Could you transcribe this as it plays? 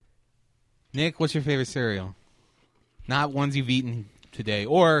Nick, what's your favorite cereal? Not ones you've eaten today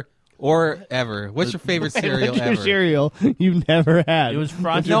or ever. What's your favorite cereal What's your ever? cereal you've never had? It was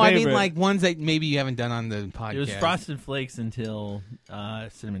Frosted. No, I favorite? mean like ones that maybe you haven't done on the podcast. It was Frosted Flakes until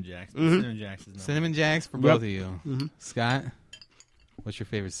Cinnamon Jacks. Cinnamon Jacks is Cinnamon Jacks for both of you. Scott, what's your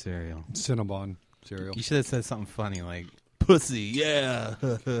favorite cereal? Cinnabon cereal. You should have said something funny like pussy. Yeah.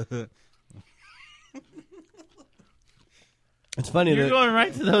 It's funny You're that going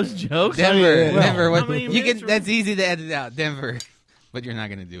right to those jokes. Denver. Well, Denver. how What, many you minutes can. were- That's easy to edit out. Denver. But you're not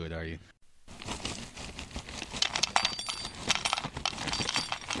going to do it, are you?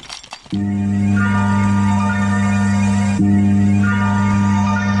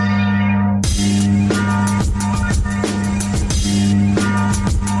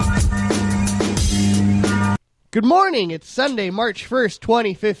 Good morning. It's Sunday, March 1st,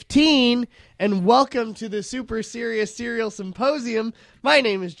 2015, and welcome to the Super Serious Cereal Symposium. My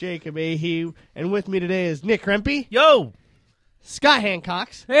name is Jacob Ahee, and with me today is Nick Rempe, Yo! Scott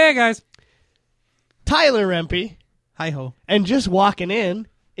Hancox, Hey guys. Tyler Rempe, Hi-ho. and just walking in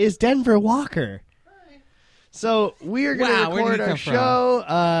is Denver Walker. So we are going to Wow, where did record he our come from?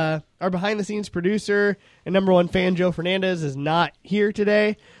 show. Our behind-the-scenes producer and number one fan, Joe Fernandez, is not here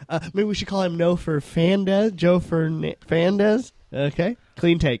today. Maybe we should call him No for Fandez. Joe Fernandez. Okay,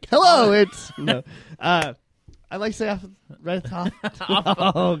 clean take. Hello, it's no. I'd like to say right at the top.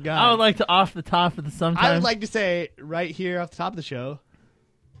 Oh God, I would like to off the top of the sometimes. I would like to say right here off the top of the show.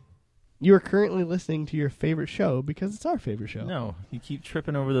 You are currently listening to your favorite show because it's our favorite show. No, you keep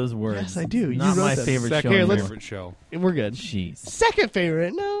tripping over those words. Yes, I do. It's You not wrote my them. favorite Second show. Here, let's- anymore. favorite show. And we're good. Jeez. Second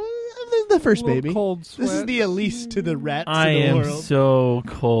favorite, no, the first Little baby. cold This is sweat. the Elise to the Rats I of the am world. so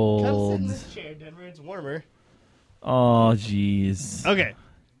Come sit cold. in this chair, Denver. It's warmer. Oh, jeez. Okay,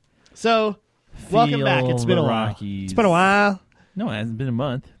 so welcome back. It's been a while. Rockies. It's been a while. No, it hasn't been a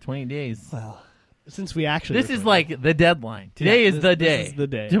month. 28 days. Well, since we actually This is recorded. like the deadline. Today Yeah, is this- the this day. is the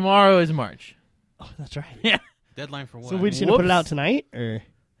day. Tomorrow is March. Oh, that's right. Yeah. Deadline for what? So we just gonna put it Whoops. out tonight, or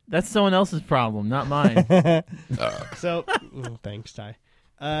That's someone else's problem, not mine. so? Thanks, Ty.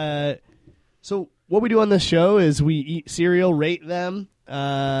 So what we do on this show is we eat cereal, rate them,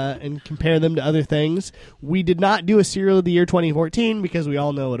 and compare them to other things. We did not do a cereal of the year 2014 because we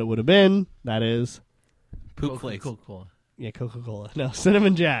all know what it would have been. That is, Poop flakes. Coca-Cola. yeah, Coca-Cola. No,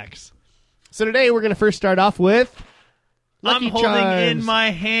 Cinnamon Jacks. So today we're gonna first start off with Lucky I'm holding Charms. in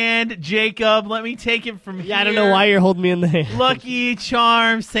my hand, Jacob. Let me take it from here. Yeah, I don't know why you're holding me in the hand. Lucky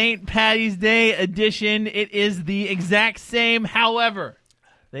Charms St. Patty's Day edition. It is the exact same. However,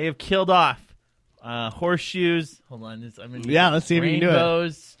 they have killed off horseshoes. Hold on. Yeah, let's see if we can do it.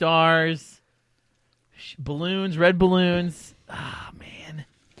 Rainbows, stars, balloons, red balloons. Ah, man.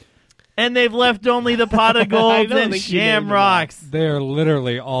 And they've left only the pot of I golds don't and think you named them shamrocks. They're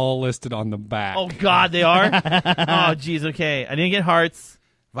literally all listed on the back. Oh, God, they are? Oh, jeez, okay. I didn't get hearts.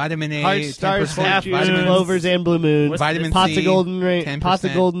 Vitamin A, Hearts, stars, 10%, fortunes, vitamin clovers, and blue moons. What's Vitamin Pots C, of golden, 10%, pots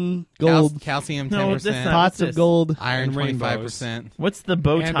of golden gold. calcium No, 10%, that's not- Pots what's of this? gold. iron And rainbows. 25%. What's the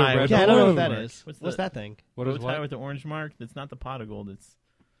bow And a tie? red with Yeah, I the don't know orange what that mark? is. What's What's the that thing? What bow is tie what? with the orange mark? That's not the pot of gold. It's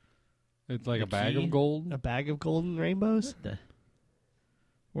It's like the a bag key? of gold. A bag of golden rainbows?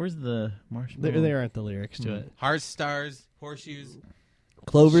 where's the marshmallow? There aren't the lyrics to it. Hearts, stars, horseshoes,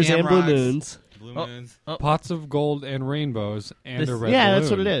 Clovers and blue Shamrocks. moons. blue Oh. moons. Pots of gold and rainbows and This- a red Yeah, balloon.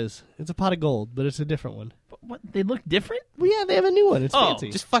 that's what it is. It's a pot of gold, but it's a different one. What? They look different? Well, yeah, they have a new one. It's Oh, fancy.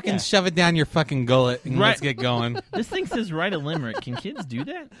 Just fucking Yeah. shove it down your fucking gullet and Right. let's get going. This thing says write a limerick. Can kids do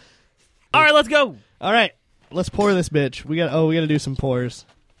that? All right, let's go. All right, let's pour this bitch. We got to do some pours.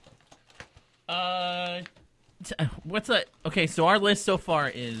 What's that? Okay, so our list so far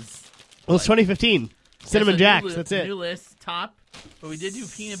is Well, it's 2015. Cinnamon Yes, a Jacks. new li- That's it. New list, top. But we did do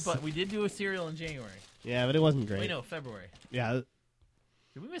peanut butter. We did do a cereal in January. Yeah, but it wasn't great. Wait, no, February. Yeah,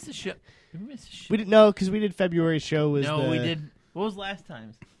 Did we miss a show? Did we miss a show? we didn't know because we did February's show. Was No, the, we did. What was last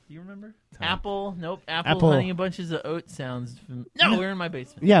time's? Do you remember? Apple. Nope. Apple, Apple. Honey and Bunches of Oats sounds. No, we're in my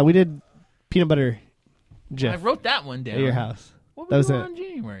basement. Yeah, we did peanut butter. I Jeff wrote that one down. at your house. What That were was we it. on in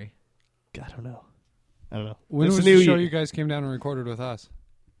January? I don't know. When It's was new the show year. you guys came down and recorded with us?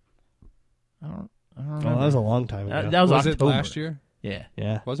 I don't Oh, remember. that was a long time ago. That was Was October. it last year? Yeah.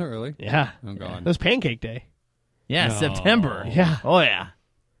 yeah, Was it really? yeah. Oh It god. was Pancake Day. Yeah, No. September. Yeah. Oh yeah.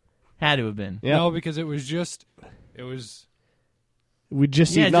 Had to have been. Yeah, No, because it was we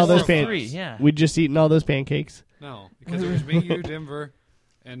just Yeah, eaten all just those those pancakes. three, yeah. We just eaten all those pancakes. no, because it was me, you, Denver,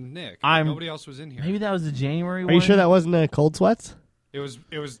 and Nick. I'm- Nobody else was in here. Maybe that was the January Are one. you sure that wasn't Cold Sweats? It was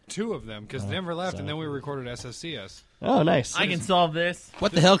two of them because Denver left, so- and then we recorded SSCS. Oh, nice. I can solve this.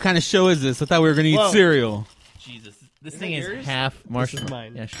 What the hell kind of show is this? I thought we were going to eat Whoa. cereal. Jesus, this Is thing that is yours? half marshmallow.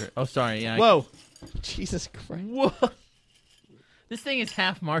 mine. Yeah, sure. Oh, sorry. Yeah. Whoa. Jesus Christ. Whoa. This thing is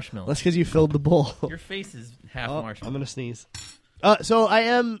half marshmallow. That's because you filled the bowl. Your face is half Oh, I'm marshmallow. going to sneeze. So I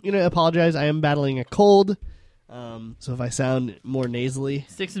am, apologize. I am battling a cold. So if I sound more nasally.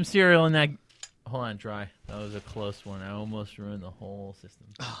 Stick some cereal in that. Hold on, dry. That was a close one. I almost ruined the whole system.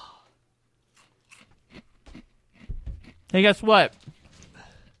 Hey, guess what?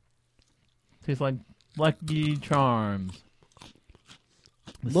 Tastes like Lucky Charms.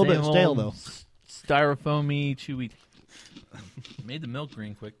 A little bit Same stale, old though. Styrofoamy, chewy. Made the milk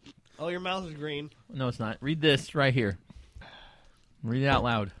green quick. Oh, your mouth is green. No, it's not. Read this right here. Read it out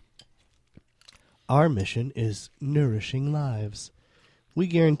loud. Our mission is nourishing lives. We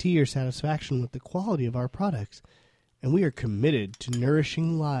guarantee your satisfaction with the quality of our products, and we are committed to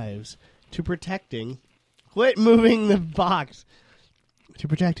nourishing lives, to protecting... Quit moving the box! To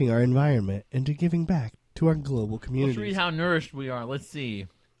protecting our environment, and to giving back to our global Let's communities. read how nourished we are. Let's see.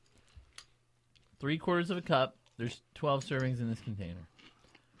 3/4 of a cup. There's 12 servings in this container.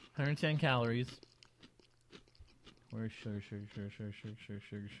 110 calories. Where's sugars?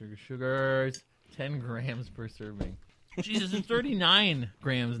 10 grams per serving. Jesus, there's 39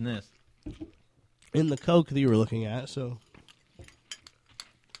 grams in this. In the Coke that you were looking at, so...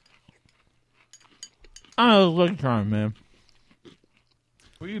 Oh, Lucky Charms, man.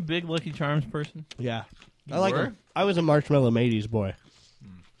 Were you a big Lucky Charms person? Yeah. You I like were? them. I was a Marshmallow Mateys boy.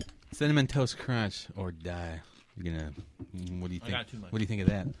 Cinnamon Toast Crunch or die. You're gonna. What do you I think? got too much. What do you think of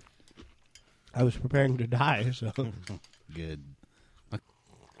that? I was preparing to die, so... Good. All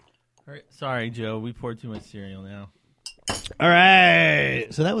right. Sorry, Joe. We poured too much cereal now. All right.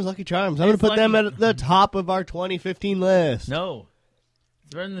 So that was Lucky Charms. I'm going to It's put them Lucky- at the top of our 2015 list. No.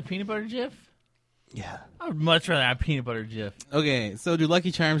 It's better than the peanut butter Jif? Yeah. I would much rather have peanut butter Jif. Okay, so do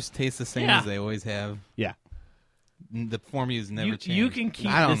Lucky Charms taste the same Yeah. as they always have? Yeah. The formulas never You change. can keep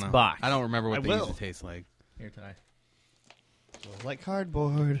I don't this know. box. I don't remember what I they will. used to taste like. Here, Ty. Like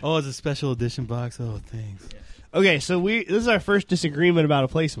cardboard. Oh, it's a special edition box. Oh, thanks. Okay, so this is our first disagreement about a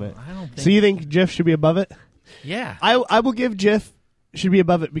placement. I don't think. So you think Jif should be above it? Yeah. I will give Jif should be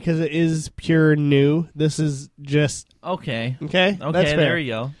above it because it is pure new. This is just Okay. okay. Okay, That's fair. there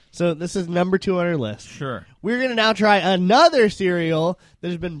you go. So this is number 2 on our list. Sure. We're going to now try another cereal that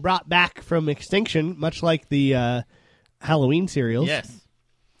has been brought back from extinction, much like the Halloween cereals. Yes.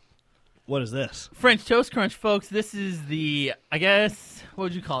 What is this? French Toast Crunch, folks. This is the, I guess, what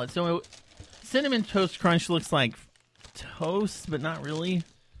would you call it? So, Cinnamon Toast Crunch looks like toast, but not really.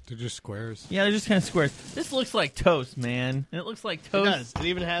 They're just squares. Yeah, they're just kind of squares. This looks like toast, man. And it looks like It toast. does. It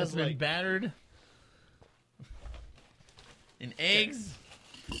even Has has been like battered. And eggs.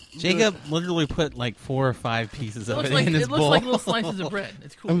 Jacob literally put like 4 or 5 pieces It of looks it like, in his it looks bowl. like little slices of bread.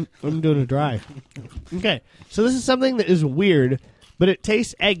 It's cool. I'm doing it dry. Okay, so this is something that is weird, but it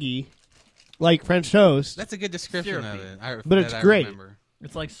tastes eggy, like French toast. That's a good description of Syrupy. it. But that it's I great. remember.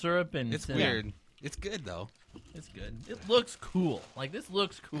 It's like syrup and It's cinnamon. weird. It's good though. It's good. It looks cool. Like, this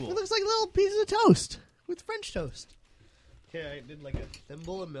looks It cool. looks like little pieces of toast with French toast. Okay, I did like a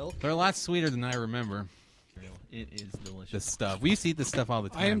thimble of milk. They're a lot sweeter than I remember. It is delicious. This stuff. We used to eat this stuff all the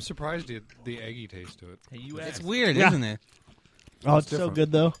time. I am surprised at the eggy taste to it. Hey, you It's asked. weird, Yeah. isn't it? Oh, it's so different.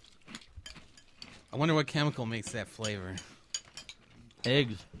 good though. I wonder what chemical makes that flavor.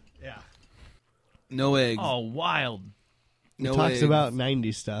 Eggs. Yeah. No eggs. Oh, wild. no Talks eggs. about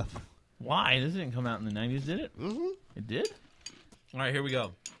 90s stuff. Why? This didn't come out in the 90s, did it? Mm-hmm. It did? All right, here we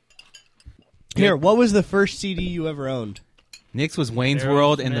go. Here, what was the first CD you ever owned? Nick's was Wayne's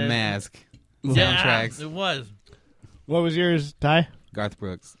World and The Aerosmith. Mask. Yeah, Soundtracks. it was. What was yours, Ty? Garth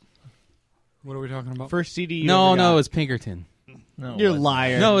Brooks. What are we talking about? First CD you No, ever no, got? it was Pinkerton. No, You're a wasn't.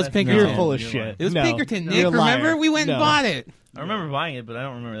 liar. No, it was That's- Pinkerton. You're full of You're shit. lying. It was No. Pinkerton. You're Nick, a liar. remember? We went and No. bought it. I remember buying it, but I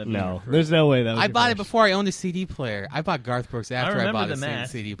don't remember that. being No, your first. there's no way that was I your bought it first. before I owned a CD player. I bought Garth Brooks after I, remember bought the a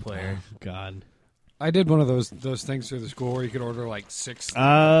Mask. CD player. God. I did one of those things through the school where you could order like 6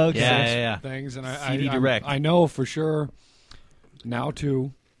 Okay. Yeah. things, and CD I Direct. I know for sure. Now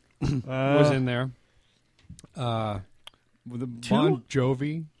 2 was in there. With the Bon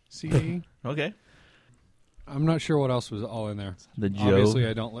Jovi CD. Okay. I'm not sure what else was all in there. The Joe. Obviously,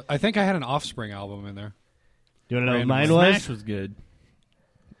 I don't. I think I had an Offspring album in there. You want to know what Random. mine Smash was? was good.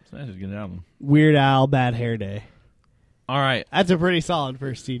 Smash was a good album. Weird Al, Bad Hair Day. All right. That's a pretty solid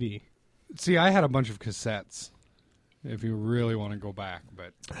first CD. See, I had a bunch of cassettes. If you really want to go back,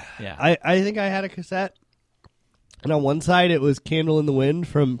 but Yeah. I think I had a cassette, and on one side it was "Candle in the Wind"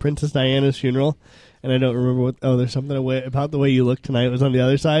 from Princess Diana's funeral, and I don't remember what. Oh, there's something about the way you look tonight. It was on the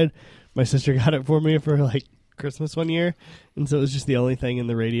other side. My sister got it for me for like Christmas one year, and so it was just the only thing in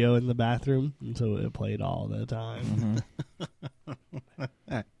the radio in the bathroom, and so it played all the time.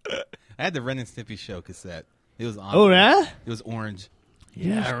 I had the Ren and Stimpy show cassette. It was awesome. Oh, yeah? It was orange.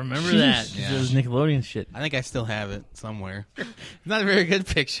 Yeah, I remember that. Yeah. It was Nickelodeon shit. I think I still have it somewhere. It's not a very good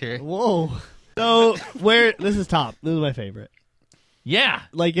picture. Whoa. So this is top. This is my favorite. Yeah.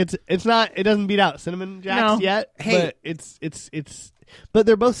 Like it's not. It doesn't beat out Cinnamon Jacks No. yet. Hey. But but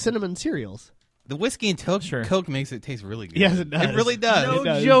they're both cinnamon cereals. The whiskey and Sure. Coke makes it taste really good. Yes, it does. It really does. No It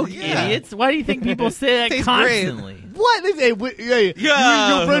does. joke, Yeah. idiots. Why do you think people say that Tastes great. constantly? What they say? Hey,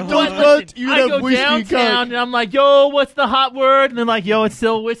 Yeah. your friend What? told us you I have go whiskey and downtown Coke. and I'm like, yo, what's the hot word? And they're like, yo, it's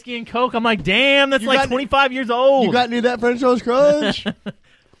still whiskey and Coke. I'm like, damn, that's You like got- 25 years old. You got any of that French toast crunch?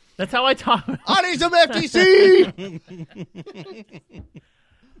 That's how I talk. I need some FTC.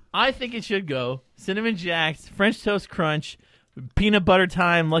 I think it should go Cinnamon Jacks, French Toast Crunch, Peanut Butter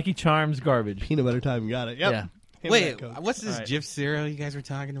Time, Lucky Charms, garbage. Peanut butter time. Got it. Yep. Yeah. Him and Wait, that Coke. what's this All right. Jif cereal you guys were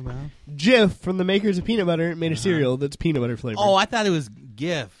talking about? Jif from the makers of peanut butter made a cereal that's peanut butter flavored. Oh, I thought it was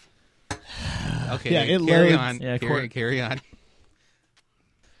GIF. Okay, Yeah, it carry loads. on. Yeah, carry on.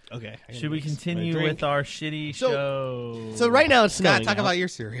 okay. Should we continue drink. with our shitty So- show? So right now it's Scott, snowing talk out. about your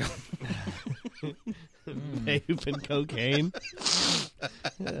cereal. vape and cocaine.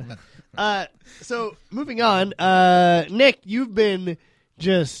 So moving on, Nick, you've been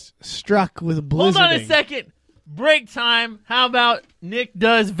just struck with blizzarding. Hold on a second. Break time. How about Nick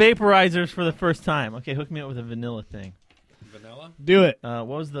does vaporizers for the first time? Okay, hook me up with a vanilla thing. Vanilla? Do it. What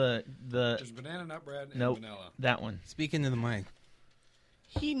was the There's banana nut bread and Nope. vanilla. that one? Speak into the mic.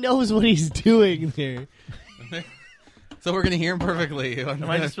 He knows what he's doing there. So we're gonna hear him perfectly on Am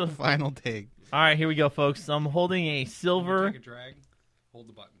I the just supposed- final take. All right, here we go, folks. I'm holding a silver. Take a drag. Hold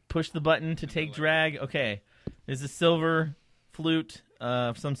the button. Push the button to take drag. Okay, there's a silver flute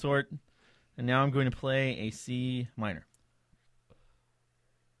of some sort, and now I'm going to play a C minor.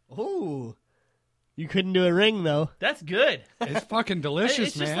 Oh, you couldn't do a ring though. That's good. It's fucking delicious,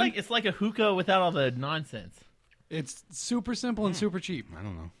 It's just man. like a hookah without all the nonsense. It's super simple and super cheap. I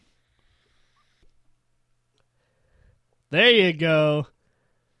don't know. There you go.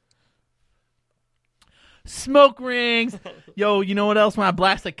 Smoke rings. Yo, you know what else? When I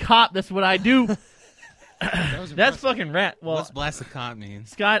blast a cop, that's what I do. That was That's impressive. fucking rat. Well, What's blast a cop mean?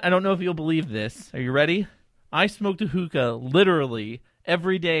 Scott, I don't know if you'll believe this. Are you ready? I smoked a hookah literally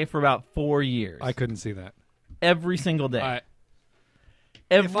every day for about 4 years. I couldn't see that. Every single day. I,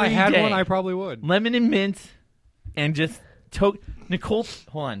 Every if I had day. one, I probably would. Lemon and mint, and just Nicole.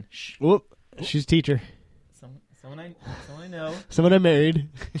 Hold on. Shh. Whoop. She's a teacher. Someone I know Someone I married.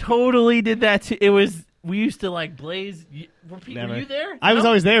 totally did that too. It was we used to like blaze. Were Never. you there? I was No?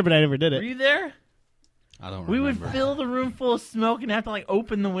 always there, but I never did Were it. you there? I don't We remember. would fill the room full of smoke and have to like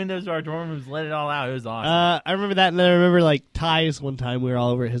open the windows to our dorm rooms, let it all out. It was awesome. I remember that, and then I remember like Ty's one time. We were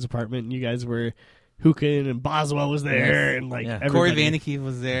all over at his apartment, and you guys were hookahing, and Boswell was there, and like Yeah. Corey everybody. Vaneke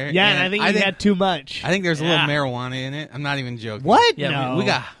was there. Yeah, and I think he had too much. I think there's a Yeah. little marijuana in it. I'm not even joking. What? Yeah, no. We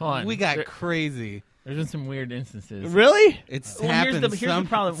got Hold on. we got There- crazy. There's been some weird instances. Really? It's Well, here's happens. the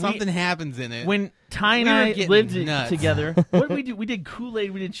problem. Something happens in it. When Ty and We were I getting lived nuts. together, what did we do? We did Kool-Aid.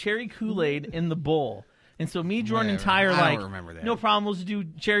 We did cherry Kool-Aid in the bowl. And so me, Jordan, and Whatever. Ty are I like, don't remember that. no problem. We'll just do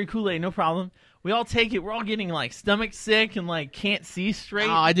cherry Kool-Aid. No problem. We all take it. We're all getting like stomach sick and like can't see straight.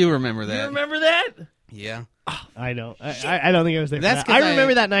 Oh, I do remember that. You remember that? Yeah. I don't. I don't think I was there. For That's that. I 'cause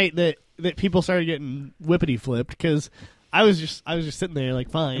remember I- that night that people started getting whippity flipped because I was just sitting there like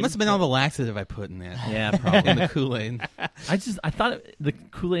fine. It must have been all the laxative I put in that. Yeah, In probably. the Kool-Aid. I thought the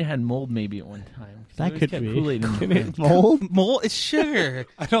Kool-Aid had mold maybe at one time. 'Cause we That always could kept be. Kool-Aid in Can the it mold? Mold? It's sugar.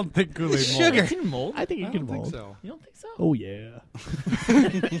 I don't think Kool-Aid It's mold. sugar. It can mold. I think it I can don't think mold. so. You don't think so? Oh yeah.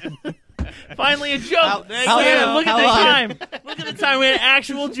 Finally, a joke. how Man, long? look at How the long? time. Look at the time. We had an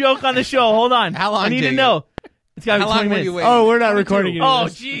actual joke on the show. Hold on. How long, I need to Jacob? know. It's got to How be 20 long were minutes. you waiting? Oh, we're not 22. recording it. Oh,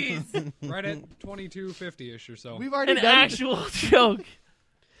 jeez. Right at 22.50-ish or so. We've already An done actual joke.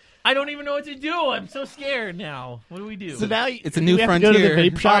 I don't even know what to do. I'm so scared now. What do we do? So now It's a new we have to go to the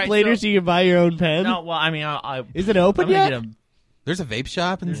frontier. vape shop All right, later so- so you can buy your own pen. no, well, I mean, I Is it open I'm gonna yet? get a There's a vape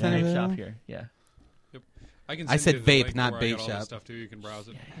shop in there's a Centerville. vape shop here. Yeah. I can I send said you the vape, link not where I vape got all this shop. stuff too. You can browse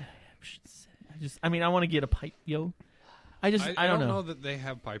it. I mean, I want to get a pipe, yo. I don't know. that they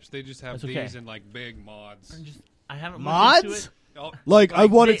have pipes. They just have That's okay. these in like big mods. I haven't Mods? looked into it. Oh, Like I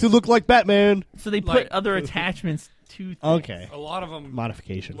want it they- to look like Batman. So they put Like- other attachments to things. Okay. a lot of them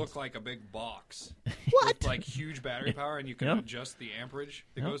Modifications. look like a big box. What? With like huge battery power, and you can Yep. adjust the amperage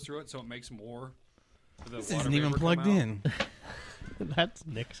that Yep. goes through it, so it makes more. of the This water isn't even vapor come plugged out. in. That's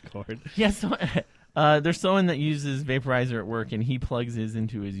Nick's cord. Yeah, so there's someone that uses vaporizer at work, and he plugs his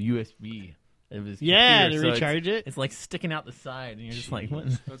into his USB of his Yeah, computer, to so recharge it. It's like sticking out the side, and you're just like, what?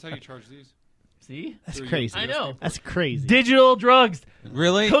 That's how you charge these. See? That's Through crazy. I know. That's crazy. Digital drugs.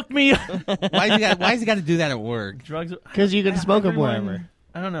 Really? Hook me up. Why has he got to do that at work? Drugs. Because you can smoke them Everyone- wherever.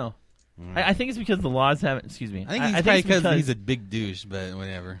 I don't know. I think it's because the laws haven't. Excuse me. I think he's it's probably because he's a big douche, but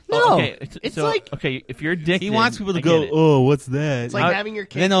whatever. No, okay, it's so, like okay. If you're addicted, He wants people to I go, get it. oh, what's that? it's like having your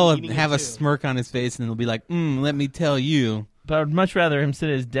kid. then he'll eating have it a too. smirk on his face, and he'll be like, let me tell you. But I'd much rather him sit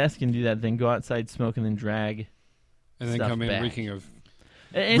at his desk and do that than go outside, smoke, and then drag. And then Stuff come in back. reeking of.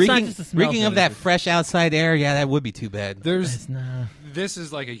 And it's not just a smell reeking thing, of that it's fresh outside air, yeah, that would be too bad. There's It's not. this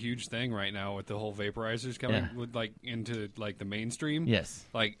is like a huge thing right now with the whole vaporizers coming Yeah. with like into like the mainstream. Yes.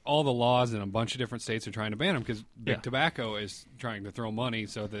 Like all the laws in a bunch of different states are trying to ban them because big Yeah. tobacco is trying to throw money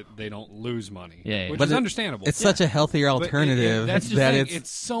so that they don't lose money. Yeah, yeah. Which But is it- understandable. It's such a healthier But alternative that's just that like, it's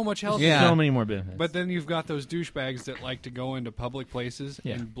so much healthier. Yeah. So many more benefits. But then you've got those douchebags that like to go into public places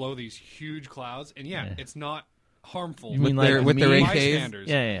Yeah. and blow these huge clouds. And yeah, Yeah. it's not harmful You with mean like their me? AKs. bystanders.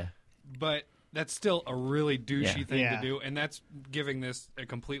 yeah. But that's still a really douchey Yeah. thing Yeah. to do, and that's giving this a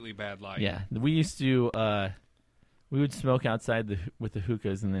completely bad light. Yeah. We used to. We would smoke outside with the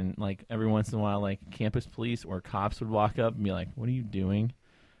hookahs, and then like every once in a while, like campus police or cops would walk up and be like, "What are you doing?"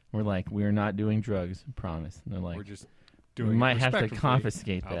 We're like, "We're not doing drugs, I promise." And they're like, We're just "We doing it might have to respectfully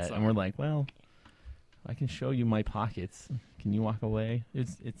confiscate that." outside. And we're like, "Well, I can show you my pockets. Can you walk away?"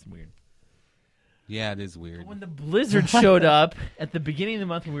 It's weird. Yeah, it is weird. When the blizzard showed up at the beginning of the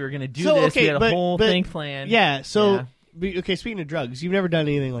month when we were going to do So, this, we okay, had a but- whole but- thing planned. Yeah. So, Yeah. okay. Speaking of drugs, you've never done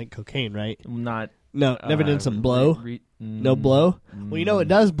anything like cocaine, right? Not No, never done some blow. No Mm, blow. Well, you know what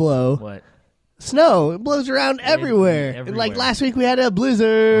does blow? What? Snow. It blows around everywhere. And like everywhere. last week we had a We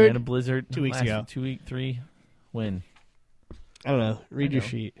blizzard. had a blizzard 2 weeks ago. 2 week, 3. When? I don't know. Read I your know.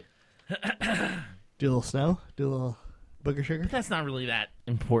 sheet. Do a little snow. Do a little booger sugar. But that's not really that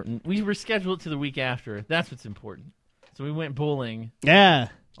important. We were scheduled to the week after. That's what's important. So we went bowling. Yeah.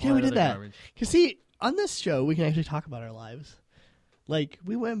 all Yeah, we that did other that. garbage. Cause see, on this show we can actually talk about our lives. Like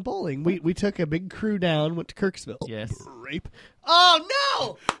we went bowling. We took a big crew down. Went to Kirksville. Yes. Rape.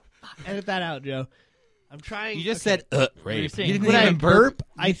 Oh no! Edit that out, Joe. I'm trying. You just okay. said What are you rape. saying? You didn't When I even burp,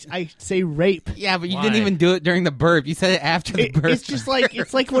 I say rape. Yeah, but you Why? didn't even do it during the burp. You said it after the burp. It's just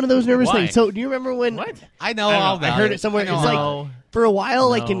like one of those nervous Why? things. So do you remember when? What? I know I don't all know. I about heard it somewhere. I know It's like- all- No. For a while,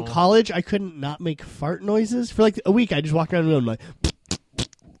 like in No. college, I couldn't not make fart noises. For like a week, I just walked around the room like,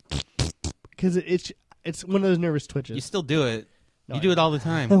 because it's one of those nervous twitches. you still do it. No, You I do it all the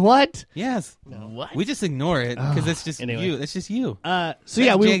time. What? Yes. What? We just ignore it because it's just Anyway. you. It's just you. So That's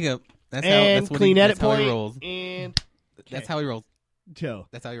yeah, we Jacob. That's how. and That's what clean he, edit that's how he point rolls. and That's how he rolls. Joe.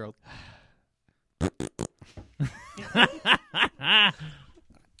 That's how he rolls.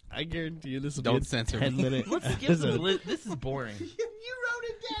 I guarantee you this will Don't be censor a me. 10-minute. Let's skip the This is boring.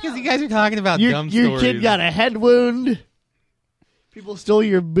 Because you guys are talking about Your dumb kid stories. got a head wound. People stole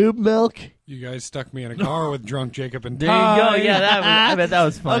your boob milk. You guys stuck me in a car with drunk Jacob and There you go. Ty. Yeah, that was, I bet that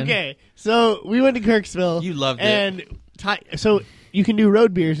was fun. Okay, so we went to Kirksville. You loved it. and so you can do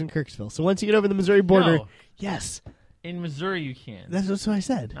road beers in Kirksville. So once you get over the Missouri border, No. yes, In Missouri, you can. that's what I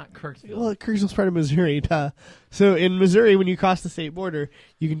said. Not Kirksville. Well, Kirksville's part of Missouri. Duh. So in Missouri, when you cross the state border,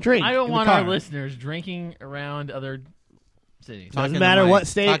 you can drink. I don't in the want car. our listeners drinking around other cities. Talk Doesn't in the matter mic. what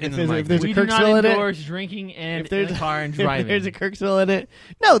state. Talk If in the mic. there's a We do not Kirksville in it, endorse drinking and if there's in a car and if driving. there's a Kirksville in it,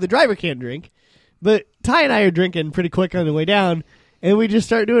 no, the driver can't drink. But Ty and I are drinking pretty quick on the way down, and we just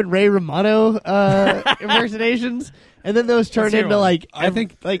start doing Ray Romano impersonations, and then those turn Let's hear into one. like I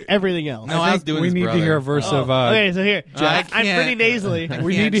think- like everything else. No, I was think doing we his need brother. to hear a verse of. Okay, so here, I I'm can't- pretty nasally. I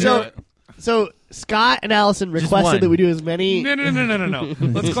We can't need to do hear- it. So Scott and Allison Just requested one. that we do as many. No.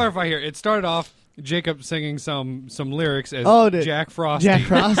 Let's clarify here. It started off Jacob singing some lyrics as Oh, Jack Frosty. Jack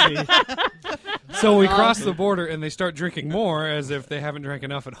Frosty. So we cross the border and they start drinking more as if they haven't drank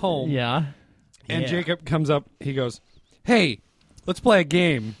enough at home. Yeah. And Yeah. Jacob comes up. He goes, "Hey, let's play a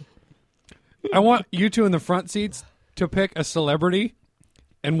game. I want you two in the front seats to pick a celebrity,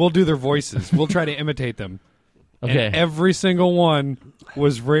 and we'll do their voices. We'll try to imitate them." Okay. And every single one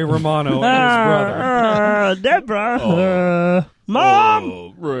was Ray Romano and his brother. Deborah.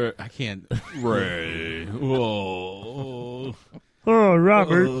 Mom. Ray. I can't. Ray. Oh. Oh,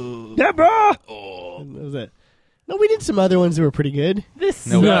 Robert. Deborah. That was it. No, we did some other ones that were pretty good. This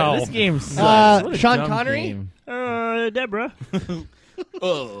No. sucks. This game sucks. What a Sean dumb Connery? game. Deborah.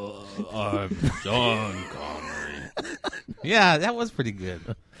 I'm John Connery. Yeah, that was pretty good.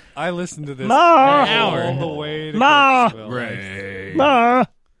 I listened to this Ma. all the way to Ma. Kirksville. Ray. Ma.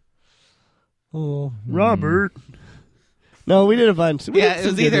 Oh, Robert. No, we did a bunch. We Yeah, did it some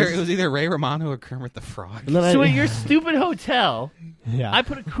was good either ones. it was either Ray Romano or Kermit the Frog. And then So I- at your stupid hotel, yeah. I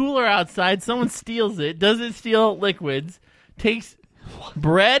put a cooler outside. Someone steals it. Doesn't steal liquids. Takes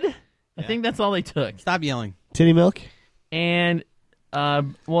bread. I think that's all they took. Stop yelling. Titty milk. And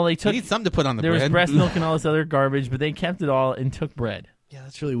well, they You took. need something to put on the There was bread. breast milk and all this other garbage, but they kept it all and took bread. Yeah,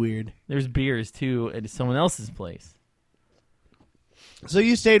 that's really weird. There's beers too at someone else's place. So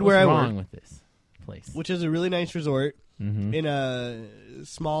you stayed What's where I wrong work, with this place? which is a really nice resort Mm-hmm. in a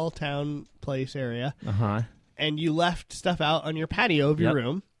small town place area, Uh huh. and you left stuff out on your patio of your Yep.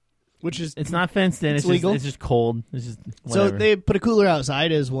 room, which is It's not fenced in. It's It's legal. Just, it's just cold. It's just so whatever. they put a cooler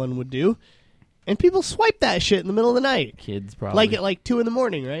outside as one would do, and people swipe that shit in the middle of the night, Kids probably. like at like 2 a.m,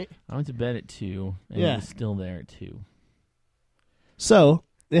 right? I went to bed at 2, and Yeah. it was still there at 2. So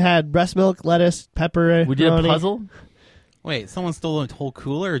they had breast milk, lettuce, pepper. We did a puzzle. Wait, someone stole the whole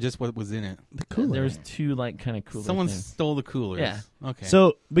cooler or just what was in it? The cooler. There was 2 like kind of cooler Someone things. stole the coolers. Yeah. Okay.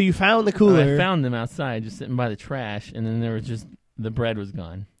 So, but you found the cooler. I found them outside, just sitting by the trash, and then there was just the bread was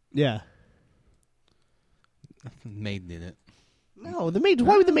gone. Yeah. Maid did it. No, the maids.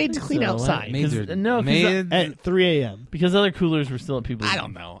 Why would the maids think clean so. outside Maids are no, 'cause maids. at 3 a.m.? Because other coolers were still at people's. I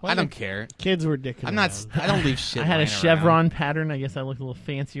don't know. Why I don't did- care. Kids were dicking I'm not. around. I don't leave shit. I had a lying chevron around. pattern. I guess I looked a little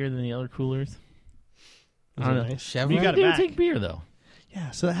fancier than the other coolers. Was I don't it know. nice? Chevron. You got it They would back. take beer though. Yeah,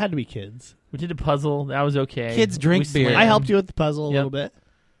 so that had to be kids. We did a puzzle. That was okay. Kids drink We beer. swam. I helped you with the puzzle a Yep. little bit.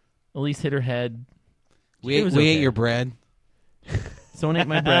 Elise hit her head. We It ate, was we ate okay. your bread. Someone ate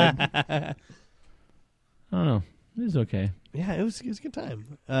my bread. I don't know. It was okay. Yeah, it was a good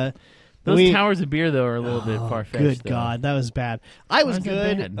time. Those towers of beer though are a little bit far fetched. Good God, that was bad. I was Why is that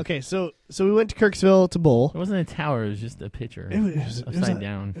good. bad? Okay, so we went to Kirksville to bowl. It wasn't a tower. It was just a pitcher. It was upside a-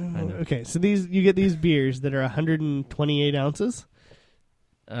 down. Kind of. Okay, so you get these beers that are 128 ounces.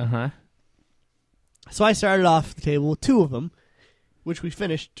 Uh huh. So I started off the table with 2 of them, which we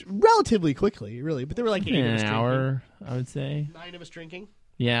finished relatively quickly, really. But there were like 8 In of us an hour, I would say. drinking. 9 of us drinking.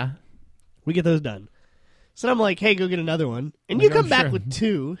 Yeah. We get those done. So I'm like, hey, go get another one. And Like, you come I'm back sure. with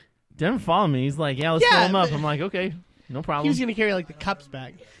 2. Didn't follow me. He's like, yeah, let's Yeah, fill him up. but- I'm like, okay, no He problem. was going to carry like the cups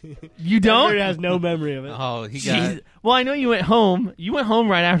back. You Edward don't? has no memory of it. Oh, he Jeez. got. Well, I know you went home. You went home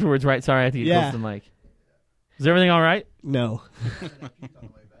right afterwards, right? Sorry, I have to get Yeah. close to the mic. Is everything all right? No.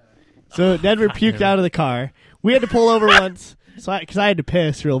 So Edward puked out of the car. We had to pull over once, because I had to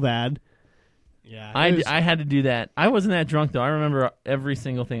piss real bad. Yeah, I had to do that. I wasn't that drunk though. I remember every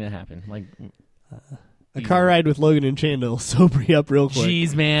single thing that happened. Like, a car ride with Logan and Chandler sober you up real quick.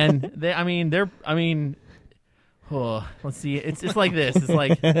 jeez, man. Oh, let's see. It's like this. It's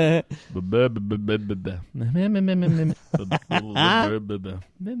like.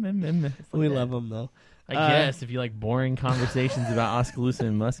 We love them though. I guess if you like boring conversations about Oskaloosa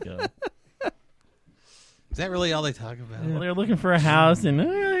and Musco. Is that really all they talk about? Well, they're looking for a house and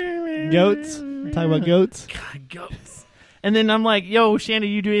Goats. Talking about goats. God, goats. And then I'm like, "Yo, Shannon,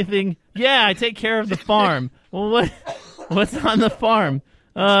 you do anything?" Yeah, I take care of the farm. Well, what's on the farm?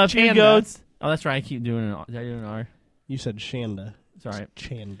 A few Chanda. goats. Oh, that's right. I keep doing it. Did I do an R? You said Shanda. It's all right.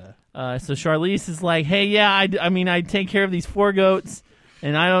 Chanda. So Charlize is like, "Hey, yeah, I take care of these 4 goats,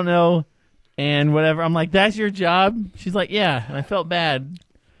 and I don't know, and whatever." I'm like, "That's your job?" She's like, "Yeah," and I felt bad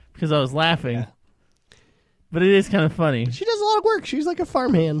because I was laughing, Yeah. but it is kind of funny. She does a lot of work. She's like a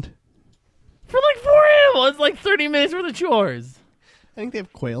farmhand. For like 4 animals, it's like 30 minutes worth of chores. I think they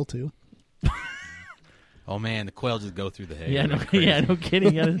have quail too. Oh man, the quail just go through the hay. Yeah, no, yeah, no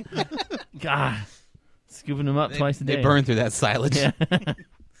kidding. You gotta- God, scooping them up twice a day. They burn through that silage. Yeah.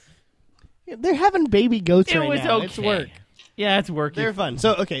 Yeah, they're having baby goats It right was now. okay. It's work. Yeah, it's work. They're fun.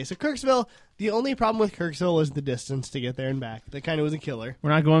 So Kirksville. The only problem with Kirksville was the distance to get there and back. That kind of was a killer. We're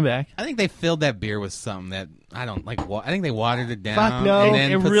not going back. I think they filled that beer with something that I don't like. I think they watered it down. Fuck no. and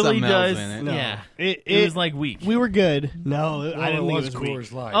then It put really something does. else in it. No. Yeah. It It was like weak. we were good. No, Well, I didn't think it was weak.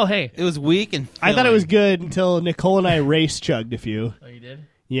 Coors Light. Oh, hey. It was weak and. I thought it was filling. good until Nicole and I race chugged a few. Oh, you did?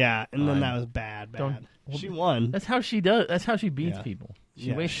 Yeah, and then Fine. that was bad. Don't- She won. That's how she does. That's how she beats Yeah. people. She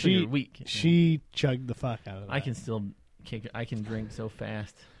Yeah, waits till you're weak. She chugged the fuck out of that. I can still kick. I can drink so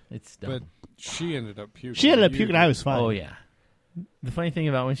fast. It's dumb. But she ended up puking. She ended up You- puking. I was fine. Oh yeah. The funny thing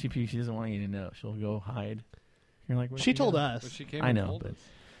about when she pukes, she doesn't want you to know. She'll go hide. You're like, "Where'd She told go?" us. But she came I and know, told but us.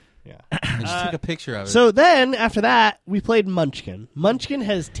 Yeah. And she took a picture of it. So then, after that, we played Munchkin. Munchkin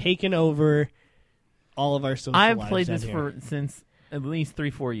has taken over all of our social I've lives played down this here. since at least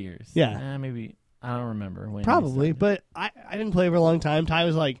 3-4 years. Yeah. Maybe I don't remember when. we Probably, started. but I didn't play for a long time. Ty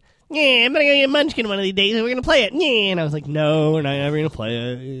was like, "Yeah, I'm gonna go get Munchkin one of these days, and we're gonna play it." Yeah, and I was like, "No, we're not ever gonna play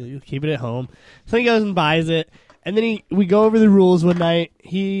it. You keep it at home." So he goes and buys it, and then we go over the rules one night.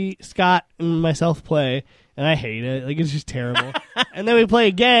 Scott, and myself play, and I hate it. Like, it's just terrible. And then we play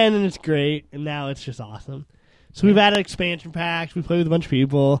again, and it's great, and now it's just awesome. So we've added expansion packs. We play with a bunch of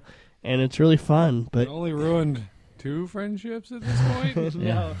people, and it's really fun. But It only ruined 2 friendships at this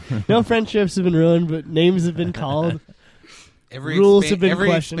point. no friendships have been ruined, but names have been called. Every Rules have been every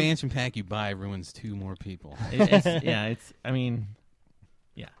questioned. expansion pack you buy ruins 2 more people. I mean,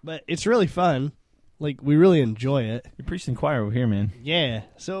 But it's really fun. Like, we really enjoy it. you're preaching choir over here, man. Yeah.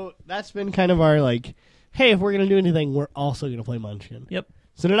 So that's been kind of our, like, hey, if we're going to do anything, we're also going to play Munchkin. Yep.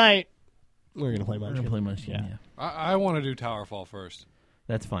 So tonight, we're going to play We're Munchkin. gonna play Munchkin. Yeah. Yeah. I want to do Towerfall first.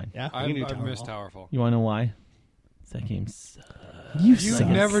 That's fine. Yeah, we I can do missed Towerfall. Towerfall. You want to know why? That game sucks. You You've suck.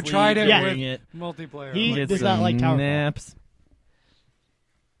 never tried it Yeah. with it. multiplayer. He Get does not some like Towerfall. naps.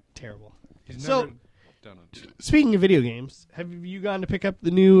 Terrible. He's So- never done it. Speaking of video games, have you gone to pick up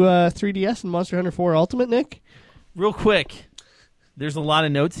the new 3DS and Monster Hunter 4 Ultimate, Nick? Real quick, there's a lot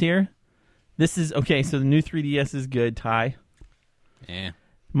of notes here. This is okay. So the new 3DS is good. Ty. Yeah.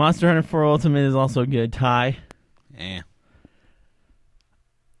 Monster Hunter 4 Ultimate is also good. Ty. Yeah.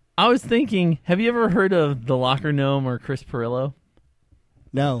 I was thinking, have you ever heard of the Locker Gnome or Chris Perillo?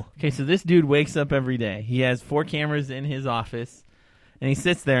 No. Okay, so this dude wakes up every day. He has 4 cameras in his office, and he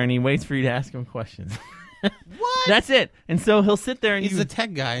sits there and he waits for you to ask him questions. What? That's it. And so he'll sit there and He's a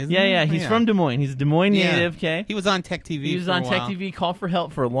tech guy, isn't yeah, he? yeah. He's from Des Moines. He's a Des Moines Yeah. native. Okay, He was on Tech TV. he was for on a Tech while. TV, Call for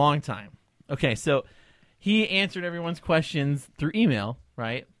Help for a long time. Okay, so he answered everyone's questions through email.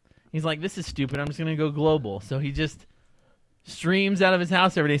 Right? He's like, "This is stupid. I'm just gonna go global." So he just streams out of his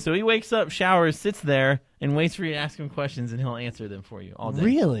house every day. So he wakes up, showers, sits there, and waits for you to ask him questions, and he'll answer them for you all day.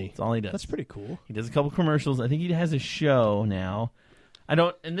 Really? That's all he does. That's pretty cool. He does a couple commercials. I think he has a show now. I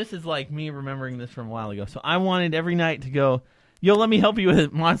don't, and this is like me remembering this from a while ago. So I wanted every night to go, yo, let me help you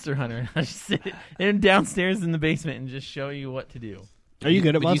with Monster Hunter. I just sit in downstairs in the basement and just show you what to do. Are you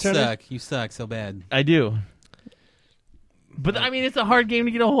good at But Monster you Hunter? suck. You suck so bad. I do. But I mean, it's a hard game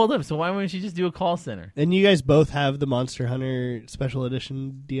to get a hold of. So why wouldn't you just do a call center? And you guys both have the Monster Hunter Special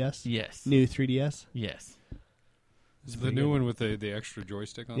Edition DS? Yes. New 3DS? Yes. Is the new one with the extra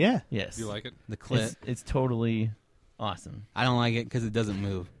joystick on it? Yeah. Yes. Do you like it? The clit. It's totally awesome. I don't like it because it doesn't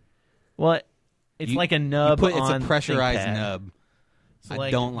move. Well, it's You- like a nub. It's on a pressurized ThinkPad. nub. So I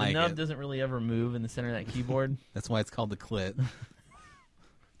like, don't like the nub it. doesn't really ever move in the center of that keyboard. That's why it's called the clit.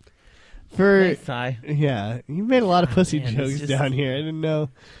 For Thanks, Ty. yeah, you made a lot of pussy man, jokes it's just- down here. I didn't know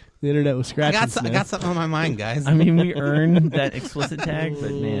the internet was I scratching. got something on my mind, guys. I mean, we earned that explicit tag, but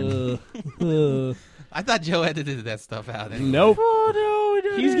man. I thought Joe edited that stuff out. Anyway. Nope. Oh,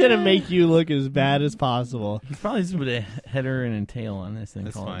 no, He's gonna make you look as bad as possible. He's probably just put a header and a tail on this and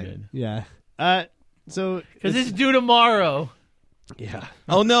That's call fine. it good. Yeah. So Because it's due tomorrow. yeah,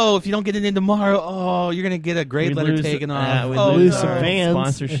 Oh no! If you don't get it in tomorrow, oh, you're gonna get a grade We letter lose- taken off. we Oh, lose no. some fans,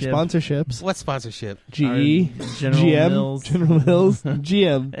 Sponsorship. sponsorships. What sponsorship? GE, Our General GM, Mills. General Mills,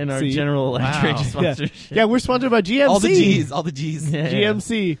 GM, And our General Electric Wow. sponsorship. Yeah, we're sponsored by GMC. All the G's. All the G's. Yeah.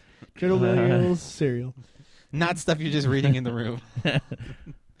 GMC, General Mills cereal. Not stuff you're just reading in the room.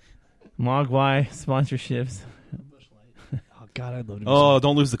 Mogwai sponsorships. Oh God, I'd love to. Oh,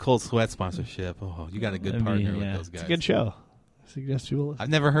 don't lose the Cold Sweat sponsorship. Oh, you got a good That'd be- partner yeah. with those guys. it's a good show. I suggest people listen. I've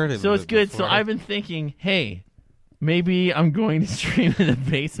never heard of it. So it's good. So before. I've been thinking, hey, maybe I'm going to stream in the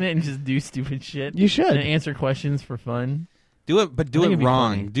basement and just do stupid shit. You should. And answer questions for fun. do it, but I do think it it'd be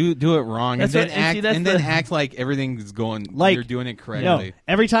wrong. funny. Do it wrong, That's and then what- and see, act that's and then the- act like everything's going Like- you're doing it No, correctly.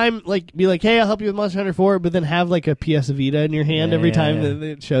 every time, like, be like, hey, I'll help you with Monster Hunter 4, but then have, like, a PS Vita in your hand Yeah, every yeah, time yeah. that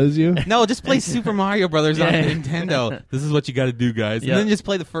it shows you. No, just play Super Mario Brothers on Yeah. Nintendo. This is what you got to do, guys. Yep. And then just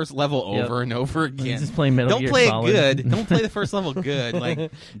play the first level Yep. over and over again. Just play Metal Don't Gear play Solid. it good. Don't play the first level good.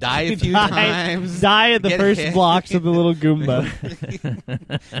 Like die a few Die- times. Die at the Get first hit. blocks of the little Goomba.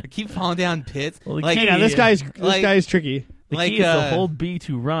 Keep falling down pits. Well, the like key- Hang on, this guy's Like- tricky. The Like, key is to uh, hold B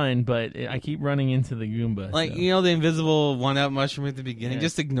to run, but I keep running into the Goomba. Like, so. you know, the invisible one-up mushroom at the beginning. Yeah.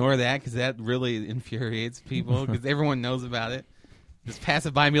 Just ignore that because that really infuriates people because everyone knows about it. Just pass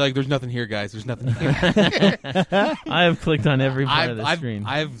it by and be like, there's nothing here, guys. There's nothing here. I have clicked on every part of the screen.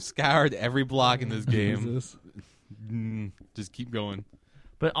 I've scoured every block in this game. Jesus. Just keep going.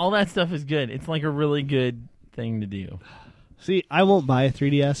 But all that stuff is good. It's like a really good thing to do. See, I won't buy a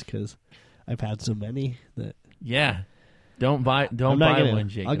 3DS because I've had so many that Yeah. Don't buy I'm not buy gonna, one,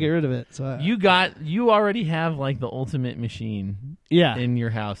 Jacob. I'll get rid of it. So You already have like the ultimate machine yeah. in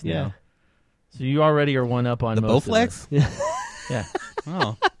your house now. Yeah. So you already are one up on The most of Bowflex? Yeah.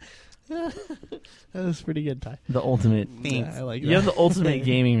 Oh. That was pretty good, Ty. The ultimate. Thanks. Yeah, I like You have that. the ultimate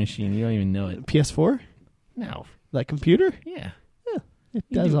gaming machine. You don't even know it. PS4? No. That computer? Yeah. It You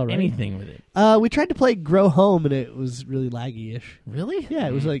can does do all right. anything with it. We tried to play Grow Home and it was really laggy-ish. Really? Yeah,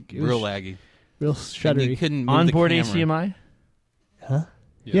 it was like it was, Real laggy. real And you shuddery. couldn't move Onboard the camera. HDMI. Huh?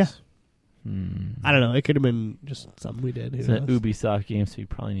 Yes. I don't know. It could have been just something we did. Who It's an knows? Ubisoft game, so you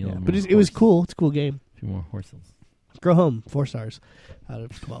probably need a Yeah, little but more it was horse- cool. It's a cool game. A few more horses. Grow Home, 4 stars out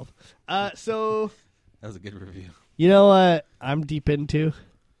of 12. So That was a good review. you know what I'm deep into?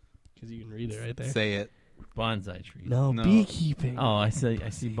 Because you can read it right there. Say it. Bonsai trees. No, No. beekeeping. Oh, I see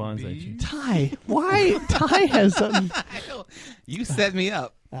bonsai Bee? trees. Ty, why? Ty has something. I know. You set me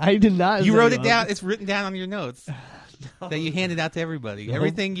up. I did not. You say wrote it that. down. It's written down on your notes that you handed out to everybody. No.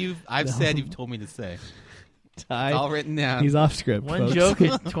 Everything I've No. said, you've told me to say. It's Ty, all written down. he's off script. One folks. joke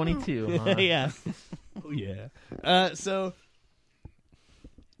at 22. Huh? Yeah. Oh yeah. So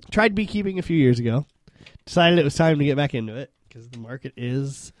tried beekeeping a few years ago. Decided it was time to get back into it because the market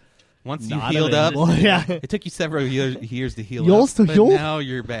is Once you not healed up, available. Yeah. it took you several years to heal You'll up, still but heal? now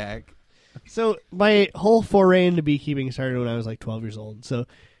you're back. So my whole foray into beekeeping started when I was like 12 years old. So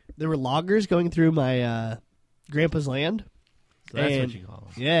there were loggers going through my grandpa's land. So that's And- what you call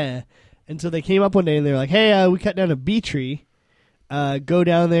them. Yeah. And so they came up one day and they were like, hey, we cut down a bee tree. Go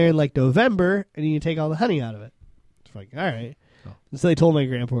down there in like November and you can take all the honey out of it. It's like, all right. Oh. And so they told my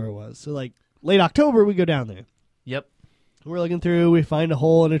grandpa where it was. So like late October, we go down there. Yep. We're looking through. We find a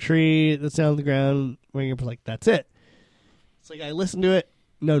hole in a tree that's down on the ground. My grandpa's like, that's it. It's like I listened to it.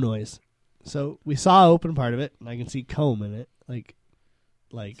 No noise. So we saw open part of it and I can see comb in it. Like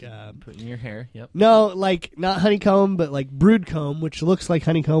Put in your hair. Yep. no, like not honeycomb, but like brood comb, which looks like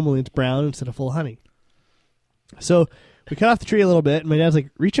honeycomb only it's brown instead of full honey. So we cut off the tree a little bit, and my dad's like,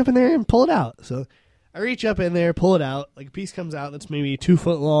 reach up in there and pull it out. So I reach up in there, pull it out. Like a piece comes out that's maybe 2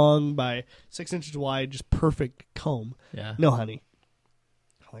 foot long by 6 inches wide, just perfect comb. Yeah. No honey.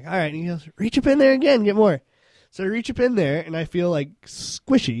 I'm like, all right. And he goes, reach up in there again, get more. So I reach up in there, and I feel like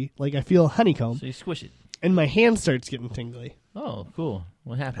squishy, like I feel honeycomb, So you squish it. and my hand starts getting tingly. Oh, cool.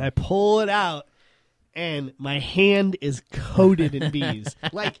 What And I happened? pull it out, and my hand is coated in bees,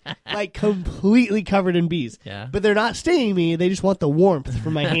 like completely covered in bees. Yeah. But they're not stinging me; they just want the warmth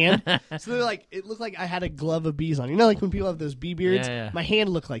from my hand. So they're like, it looked like I had a glove of bees on. You know, like when people have those bee beards. Yeah, yeah. My hand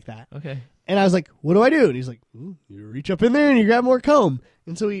looked like that, Okay. and I was like, "What do I do?" And he's like, you reach up in there and you grab more comb.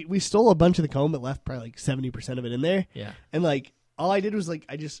 And so we stole a bunch of the comb, but left probably like 70% of it in there. Yeah. And like all I did was like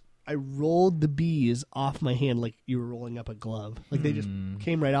I rolled the bees off my hand like you were rolling up a glove. Like they just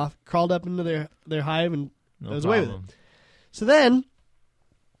came right off, crawled up into their hive, and No I was away with it. problem. So then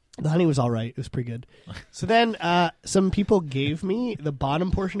the honey was all right. It was pretty good. So then some people gave me the bottom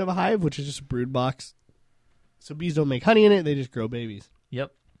portion of a hive, which is just a brood box. So bees don't make honey in it; they just grow babies.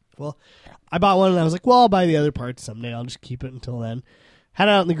 Yep. Well, I bought one and I was like, well, I'll buy the other parts someday. I'll just keep it until then. Had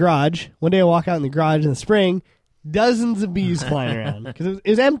it out in the garage. One day I walk out in the garage in the spring, dozens of bees flying around because it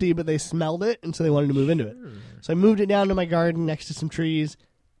was empty, but they smelled it, and so they wanted to move into it. So I moved it down to my garden next to some trees,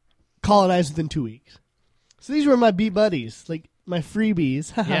 colonized within 2 weeks. So these were my bee buddies, like my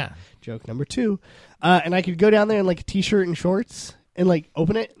freebies. Yeah. Joke number 2. And I could go down there in like a t-shirt and shorts and like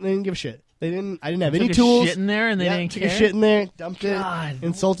open it, and they didn't give a shit. I didn't have any Took a tools. shit in there and they Yeah, didn't took care. a shit in there, dumped God, it,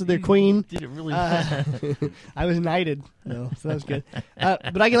 insulted their queen. Did it really bad. I was knighted, so that was good.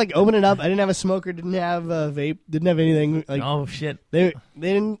 But I could like open it up. I didn't have a smoker, didn't have a vape, didn't have anything. Like Oh shit! they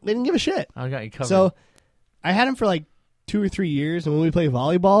didn't give a shit. I got you covered. So I had him for like 2 or 3 years, and when we play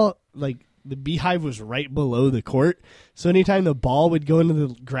volleyball, like the beehive was right below the court. So anytime the ball would go into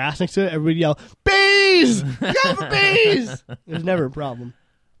the grass next to it, everybody yell, "Bees! Go for bees!" It was never a problem.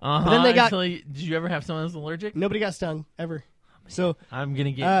 then they got- did you ever have someone that's allergic? Nobody got stung ever. So I'm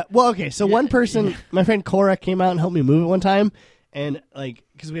gonna get. well, okay. So one person, my friend Cora, came out and helped me move it one time, and like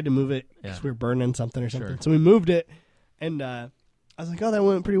because we had to move it because Yeah. we were burning something or something. Sure. So we moved it, and I was like, "Oh, that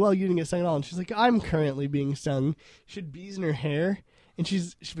went pretty well. You didn't get stung at all." And she's like, "I'm currently being stung. She had bees in her hair, and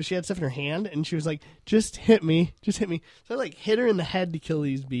but she had stuff in her hand, and she was like, just hit me, just hit me." So I like hit her in the head to kill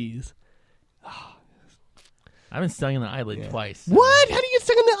these bees. I've been stung in the eyelid Yeah. twice. What? How do you get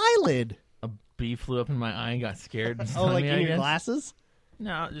stung in the eyelid? A bee flew up in my eye and got scared. And Oh, stung like me, in I your guess. glasses?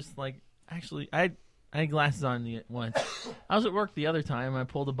 No, just like actually, I had glasses on once. I was at work the other time. I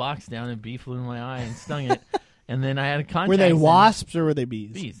pulled a box down and a bee flew in my eye and stung it. And then I had a contact. Were they wasps or were they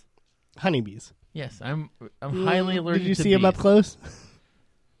bees? Bees. Honeybees. Yes, I'm highly allergic. Did you to see them up bees. close?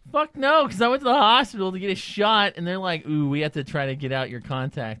 Fuck no, because I went to the hospital to get a shot, and they're like, "Ooh, we have to try to get out your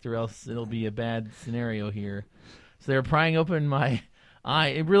contact, or else it'll be a bad scenario here." So they were prying open my eye.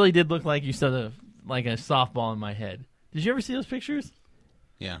 It really did look like you saw like a softball in my head. Did you ever see those pictures?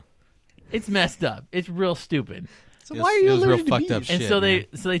 Yeah. It's messed up. It's real stupid. So It why was- are you it was real allergic to fucked up bees? And shit, so man.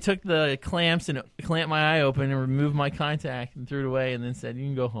 they took the clamps and clamped my eye open and removed my contact and threw it away, and then said, "You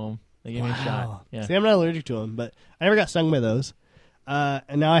can go home." They gave me a shot. Yeah. See, I'm not allergic to them, but I never got stung by those.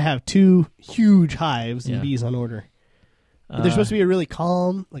 And now I have 2 huge hives and Yeah. bees on order. But they're supposed to be a really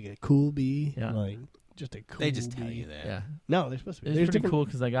calm, like a cool bee. Yeah. Like just a cool They just bee. tell you that. Yeah. No, they're supposed to be. It was There's pretty different- cool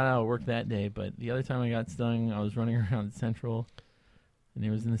because I got out of work that day, but the other time I got stung, I was running around Central, and it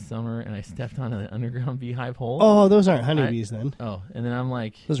was in the summer, and I stepped on an underground beehive hole. Oh, those aren't honeybees then. Oh, and then I'm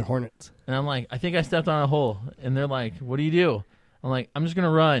like, Those are hornets. I think I stepped on a hole, and they're like, "What do you do?" I'm like, "I'm just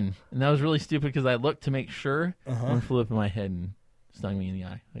gonna run," and that was really stupid because I looked to make sure, one flew up in my head and stung me in the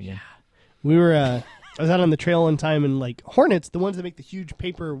eye again. We were. I was out on the trail one time, and like hornets, the ones that make the huge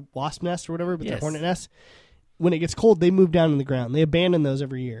paper wasp nest or whatever, but they're Yes. hornet nests. When it gets cold, they move down in the ground. They abandon those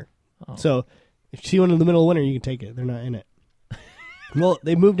every year. Oh. So if you see one in the middle of winter, you can take it. They're not in it. Well,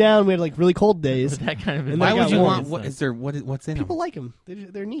 they moved down. We had like really cold days. With that kind of And Why they would got you warm. want? What is there? What's in People them? like them.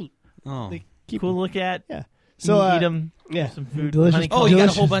 They're neat. Oh, They keep cool to look at? Yeah. So So eat them. yeah, Some food. Delicious. honeycomb. oh, you got a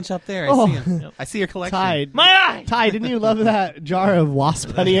delicious. whole bunch up there. I Oh. see 'em. Yep. I see your collection. Tide. My eye. Ty, didn't you love that jar of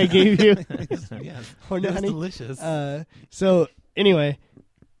wasp honey I gave you? Yes, Hornet it was honey. delicious. So anyway,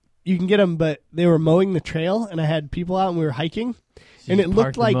 you can get them, but they were mowing the trail, and I had people out, and we were hiking, So and you it looked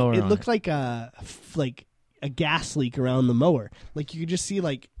parked the like mower on like a gas leak around the mower. Like you could just see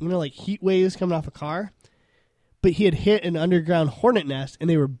like heat waves coming off a car. But he had hit an underground hornet nest, and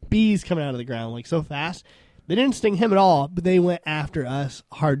they were bees coming out of the ground like so fast. They didn't sting him at all, but they went after us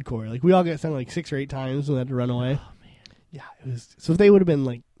hardcore. Like we all got stung like 6 or 8 times and we had to run away. Oh man. Yeah, it was. So if they would have been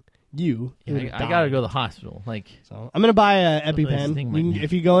like you, Yeah, they would've I gotta died. go to the hospital. Like, So I'm gonna buy a Those EpiPen. sting You my can- neck.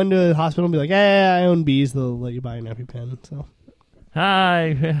 if you go into a hospital and be like, "Hey, I own bees," they'll let you buy an EpiPen. So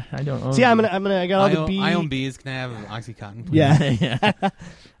hi, I don't own. see, I these. got all I the own, bee. I own bees. Can I have OxyContin? Please? Yeah, yeah.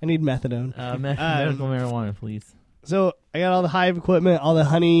 I need methadone. Medical marijuana, please. So I got all the hive equipment, all the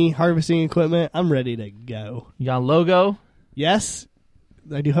honey harvesting equipment. I'm ready to go. You got a logo? Yes,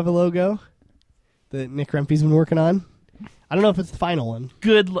 I do have a logo that Nick Rempe's been working on. I don't know if it's the final one.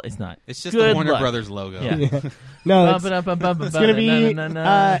 It's not. It's just Good the Warner luck. Brothers logo. Yeah. No, it's gonna be,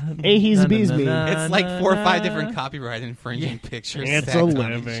 Ahey's Bees Me. It's like 4 or 5 different copyright infringing pictures. it's stacked a on each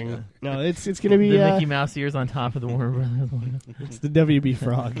living. other. No, it's gonna be The Mickey Mouse ears on top of the Warner Brothers logo. it's the WB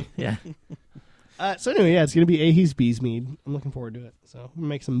Frog. Yeah. So anyway, yeah, it's gonna be Ahey's Bees Mead. I'm looking forward to it. So I'm gonna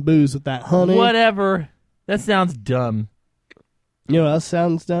make some booze with that honey. Whatever. That sounds dumb. You know what else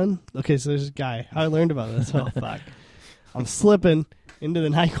sounds done? Okay, so there's this guy. How I learned about this. Oh fuck. I'm slipping into the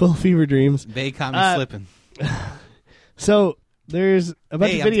NyQuil fever dreams. They caught me Uh, slipping. So there's a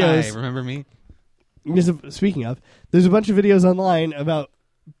bunch Hey, of I'm videos. Ty. Remember me? Speaking of, there's a bunch of videos online about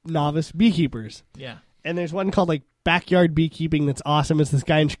novice beekeepers. Yeah. And there's one called like Backyard Beekeeping that's awesome. It's this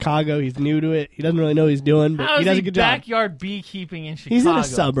guy in Chicago. He's new to it. He doesn't really know what he's doing, but How he is does he a good job. backyard beekeeping in Chicago? He's in a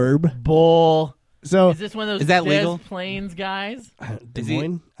suburb. Bull. So Is this one of those Is that Des legal? Plains guys? Des Is he-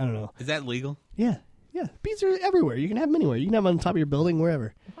 Moines? I don't know. Is that legal? Yeah. Yeah. Bees are everywhere. You can have them anywhere. You can have them on top of your building,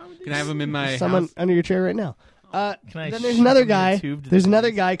 wherever. Can I have them in my Someone house? under your chair right now. Can I Then shoot there's another him in a guy. tube to There's the another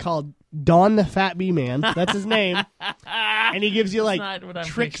face? guy called Don the Fat Bee Man. That's his name. And he gives you That's like not what I'm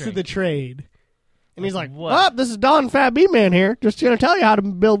tricks picturing. of the trade. And he's like, what? "Oh, this is Don Fat Bee Man here. Just gonna tell you how to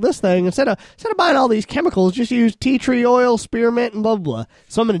build this thing. Instead of buying all these chemicals, just use tea tree oil, spearmint, and blah blah blah."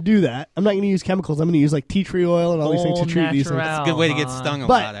 So I'm gonna do that. I'm not gonna use chemicals. I'm gonna use like tea tree oil and all these things to All treat these things. natural. It's a good way to get Uh-huh. stung a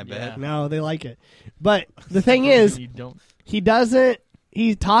But- lot, I bet. Yeah. No, they like it. But the thing is, You don't. he doesn't.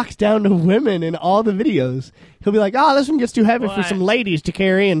 He talks down to women in all the videos. He'll be like, "Oh, this one gets too heavy for What? some ladies to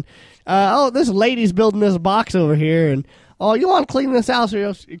carry," and "Oh, this lady's building this box over here," and "Oh, you want to clean this house, or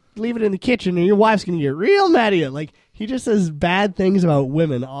else leave it in the kitchen, or your wife's gonna get real mad at you." Like he just says bad things about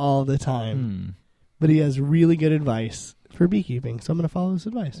women all the time, but he has really good advice for beekeeping. So I'm gonna follow his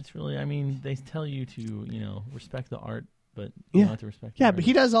advice. It's really. I mean, they tell you to, respect the art, but Yeah. you don't have to respect. the Yeah, art. but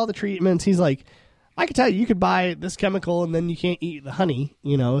he does all the treatments. He's like, I can tell you, you could buy this chemical and then you can't eat the honey,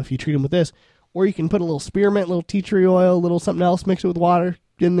 if you treat them with this. Or you can put a little spearmint, a little tea tree oil, a little something else, mix it with water,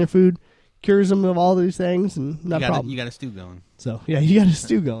 get in their food, cures them of all these things, and not a problem. You got a stew going. So, yeah, you got a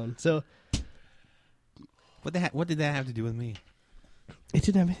stew going. So, What did that have to do with me? it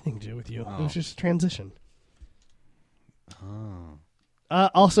didn't have anything to do with you. It Oh. was just a transition. Oh.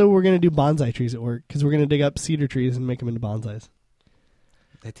 Also, we're going to do bonsai trees at work because we're going to dig up cedar trees and make them into bonsais.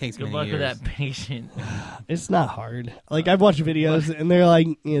 That takes Good many luck years. with that patient. It's not hard. Like, I've watched videos, and they're like,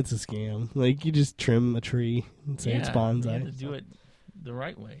 it's a scam. Like, you just trim a tree and say it's You have bonsai. to do it the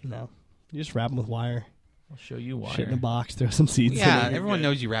right way. No. You just wrap them with wire. I'll show you why. Shit in a box, throw some seeds Yeah, in it. everyone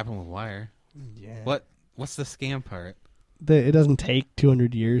knows you wrap them with wire. Yeah. What's the scam part? It doesn't take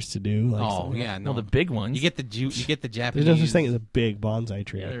 200 years to do. Like Oh something. yeah, no. Well, the big ones. you get the Japanese. There's no such thing as a big bonsai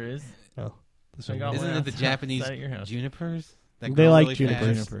tree. Yeah, there is. No. This I one- got Isn't one it the outside Japanese at your house. junipers? That They grow like really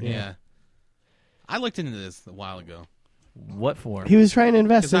junipers. fast? Juniper, Yeah. yeah. I looked into this a while ago. What for? He was trying to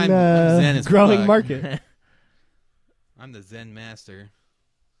invest 'Cause in I'm zen as growing fuck. market. I'm the Zen master.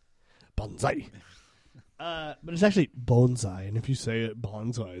 Bonsai. But it's actually bonsai, and if you say it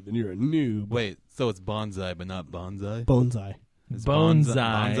bonsai, then you're a noob. Wait, so it's bonsai, but not bonsai? Bonsai. It's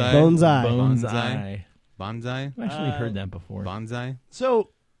Bonsai. Bonsai. Bonsai. Bonsai? I've actually heard that before. Bonsai?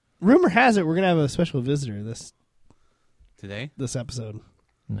 So, rumor has it we're gonna have a special visitor this Today? episode.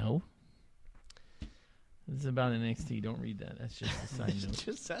 No. This is about NXT. Don't read that. That's just a side It note.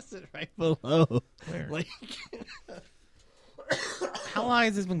 just says it right below. Where? Like How long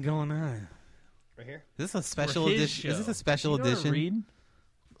has this been going on? right here. Is this a special For his edition? Is show. this a special You know how to edition? read?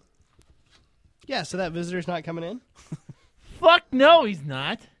 Yeah, so that visitor's not coming in. Fuck no, he's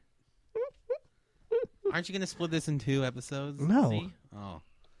not. Aren't you going to split this in 2 episodes? No. See? Oh.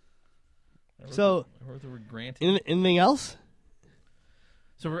 So- I wrote the word granted. Anything else?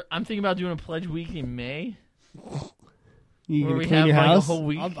 So I'm thinking about doing a pledge week in May. You Where gonna we clean have, your like, a house? whole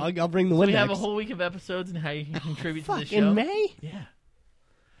week. I'll bring the So Windex. we have a whole week of episodes and how you can contribute to the Fuck, show. in May? Yeah.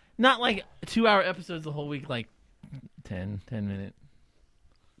 Not like 2-hour episodes the whole week, like 10-minute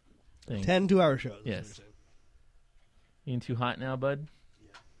thing. 10 2-hour shows. Yes. You ain't too hot now, bud?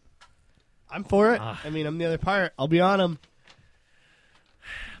 I'm for it. Ah. I mean, I'm the other part. I'll be on them.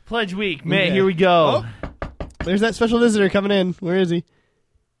 Pledge week, May. Okay. Here we go. There's that special visitor coming in. Where is he?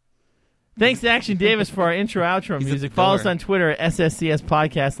 Thanks to Action Davis for our intro outro He's at music. the Follow us door. on Twitter at SSCS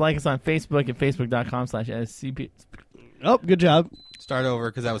Podcast. Like us on Facebook at facebook.com/SCP. Oh, good job. Start over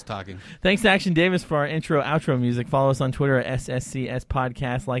because I was talking. Thanks to Action Davis for our intro outro music. Follow us on Twitter at SSCS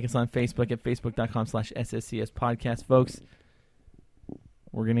Podcast. Like us on Facebook at facebook.com/SSCS Podcast. Folks,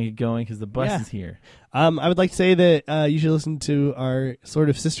 we're going to get going because the bus Yeah. is here. I would like to say that you should listen to our sort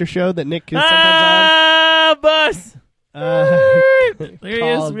of sister show that Nick is sometimes Bus! on. There he is.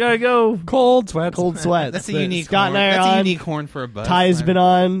 called We got to go. Cold sweats. Cold Sweats. That's a that unique Scott horn. and I are That's on. a unique horn for a bus. Ty's been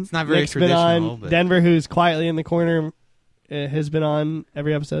on. It's not very Nick's been on. traditional, but- Denver, who's quietly in the corner, has been on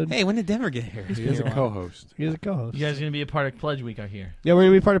every episode. Hey, when did Denver get here? He is a co-host. He's a co-host. You guys are going to be a part of Pledge Week, I hear. Yeah, we're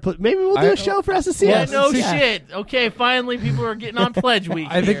gonna be part of. Maybe we'll do a show for SSCS. Yeah, no Yeah. shit. Okay, finally people are getting on Pledge Week.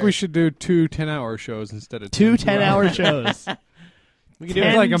 I think here. we should do 2 10-hour shows instead of 2 2 10-hour shows. We can do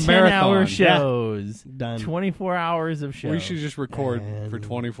 10 it like a 10-hour marathon. shows. Done. 24 hours of shows. We should just record for And-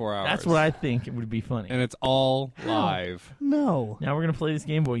 24 hours. That's what I think it would be funny. And it's all live. No. Now we're going to play this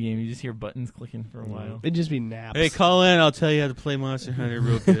Game Boy game. You just hear buttons clicking for a while. It'd just be naps. Hey, call in. I'll tell you how to play Monster Hunter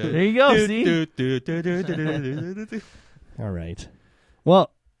real good. There you go, see? All right.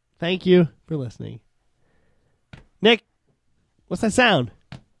 Well, thank you for listening. Nick, what's that sound?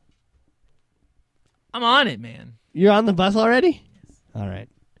 I'm on it, man. You're on the bus already? Yes. All right.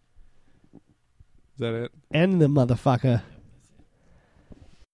 Is that it? End the motherfucker.